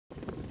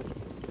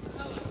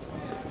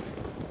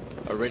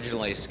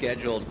Originally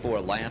scheduled for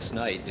last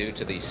night due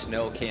to the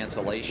snow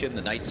cancellation,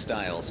 the Night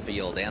Styles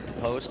field at the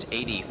post,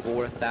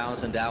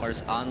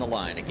 $84,000 on the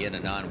line. Again, a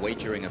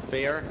non-wagering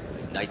affair.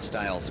 Night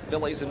Styles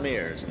fillies and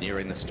mares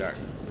nearing the start.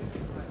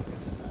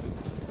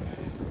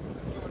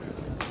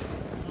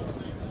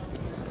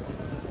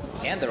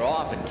 And they're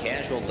off, and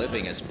Casual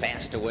Living is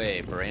fast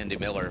away for Andy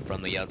Miller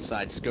from the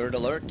outside. Skirt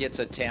Alert gets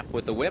a tap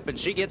with the whip, and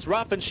she gets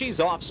rough, and she's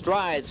off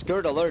stride.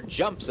 Skirt Alert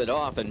jumps it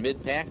off in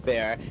mid-pack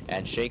there,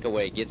 and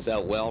Shakeaway gets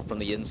out well from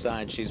the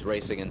inside. She's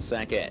racing in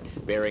second.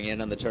 Bearing in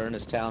on the turn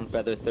is Town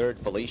Feather third.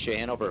 Felicia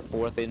Hanover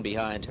fourth in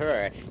behind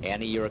her.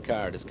 Annie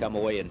Uricard has come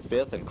away in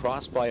fifth, and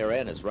Crossfire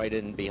N is right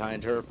in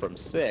behind her from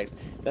sixth.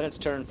 Then it's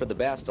Turn for the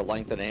Best, a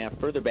length and a half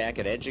further back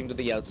and edging to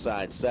the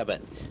outside,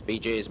 seventh.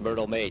 BJ's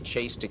Myrtle May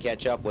chased to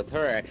catch up with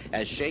her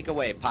as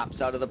Shakeaway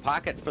pops out of the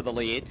pocket for the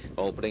lead,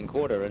 opening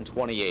quarter in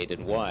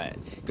 28-1.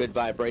 Good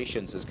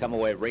Vibrations has come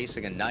away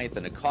racing in ninth,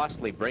 and a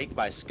costly break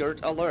by Skirt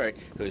Alert,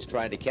 who's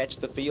trying to catch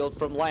the field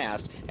from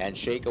last, and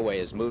Shakeaway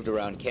has moved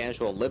around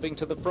Casual Living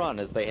to the front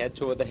as they head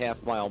toward the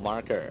half-mile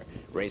marker.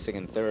 Racing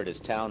in third is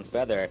Town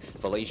Feather.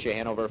 Felicia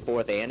Hanover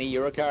fourth. Annie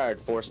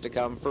Uricard forced to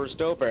come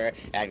first over,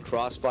 and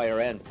Crossfire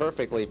N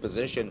perfectly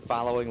positioned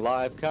following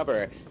live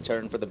cover.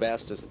 Turn for the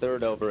Best is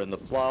third over in the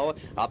flow.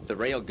 Up the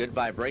rail, Good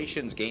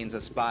Vibrations gains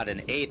a spot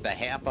in eighth, a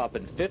half up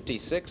in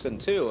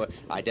 56-2.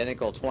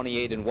 Identical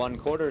 28-1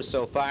 quarters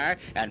so far,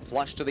 and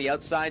flush to the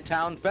outside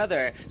Town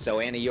Feather. So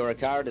Annie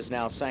Uricard is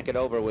now second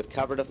over with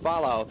cover to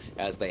follow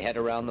as they head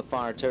around the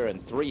far turn.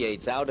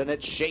 3/8 out, and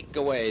it's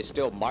Shakeaway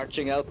still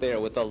marching out there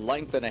with a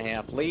length and a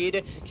half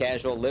lead.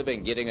 Casual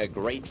Living getting a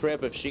great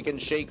trip if she can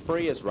shake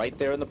free, is right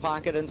there in the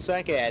pocket in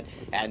second,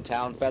 and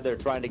Town Feather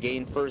trying to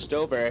gain first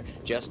over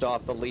just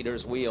off the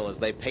leader's wheel as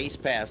they pace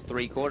past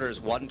three quarters,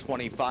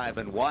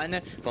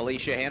 125-1.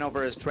 Felicia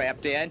Hanover is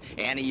trapped in.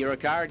 Annie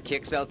Uricard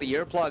kicks out the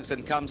earplugs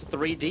and comes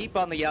three deep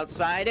on the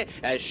outside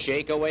as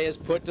Shakeaway is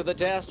put to the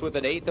test with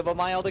an eighth of a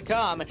mile to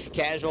come.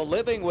 Casual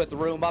Living with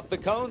room up the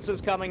cones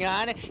is coming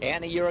on.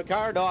 Annie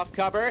Uricard off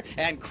cover,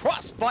 and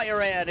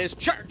Crossfire N is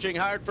charging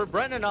hard for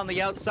Brennan on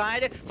the outside.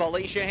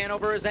 Felicia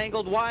Hanover is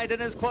angled wide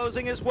and is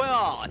closing as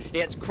well.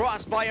 It's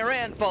Crossfire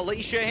N,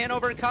 Felicia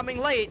Hanover coming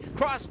late.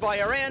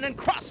 Crossfire N, and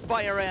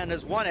Crossfire N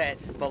has won it.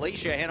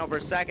 Felicia Hanover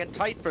second,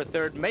 tight for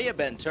third, may have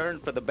been Turn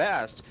for the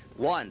Best.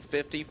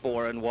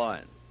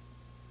 154-1.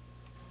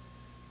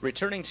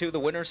 Returning to the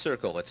winner's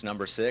circle, it's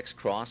number 6,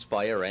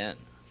 Crossfire N.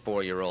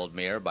 4-year-old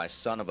mare by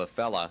Son of a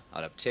Fella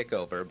out of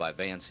Tickover by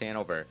Vance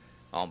Hanover.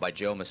 Owned by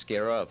Joe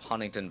Mascara of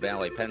Huntington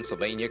Valley,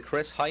 Pennsylvania.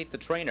 Chris Height, the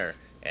trainer,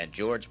 and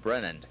George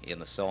Brennan in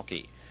the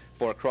sulky.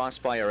 For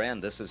Crossfire N,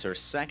 this is her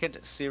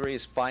second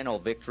series final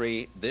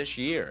victory this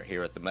year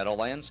here at the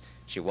Meadowlands.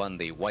 She won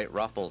the White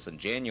Ruffles in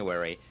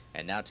January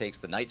and now takes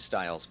the Night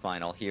Styles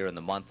final here in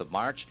the month of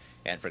March.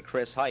 And for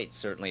Chris Height,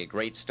 certainly a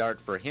great start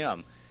for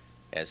him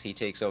as he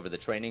takes over the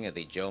training of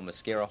the Joe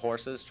Mascara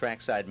horses.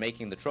 Trackside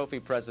making the trophy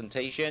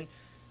presentation,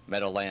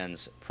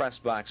 Meadowlands press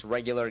box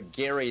regular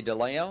Gary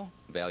DeLeo,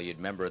 valued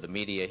member of the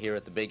media here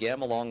at the Big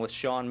M, along with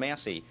Sean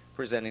Massey,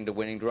 presenting the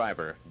winning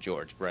driver,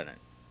 George Brennan.